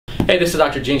Hey, this is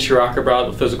Dr. Shirokobrod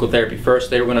with Physical Therapy First.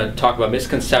 Today we're going to talk about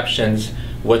misconceptions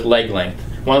with leg length.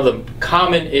 One of the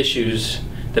common issues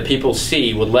that people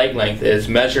see with leg length is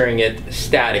measuring it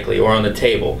statically or on the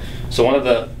table. So one of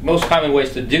the most common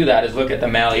ways to do that is look at the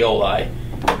malleoli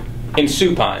in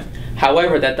supine.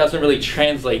 However, that doesn't really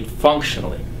translate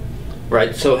functionally,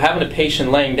 right? So having a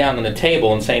patient laying down on the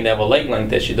table and saying they have a leg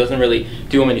length issue doesn't really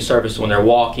do them any service when they're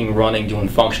walking, running, doing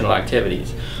functional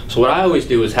activities. So what I always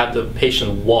do is have the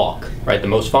patient walk, right? The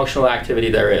most functional activity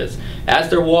there is. As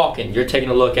they're walking, you're taking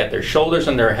a look at their shoulders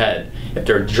and their head. If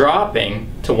they're dropping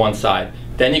to one side,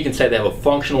 then you can say they have a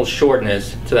functional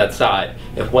shortness to that side.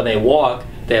 If when they walk,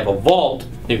 they have a vault,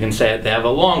 you can say they have a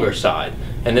longer side.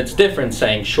 And it's different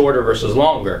saying shorter versus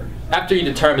longer. After you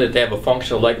determine that they have a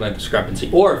functional leg length discrepancy,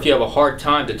 or if you have a hard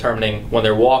time determining when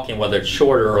they're walking whether it's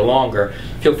shorter or longer,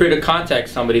 feel free to contact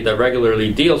somebody that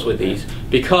regularly deals with these,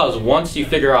 because once you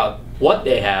figure out what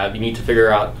they have, you need to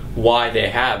figure out why they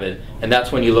have it, and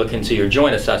that's when you look into your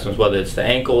joint assessments, whether it's the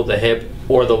ankle, the hip,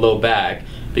 or the low back,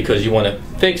 because you want to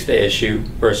fix the issue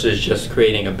versus just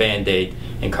creating a band-aid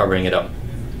and covering it up.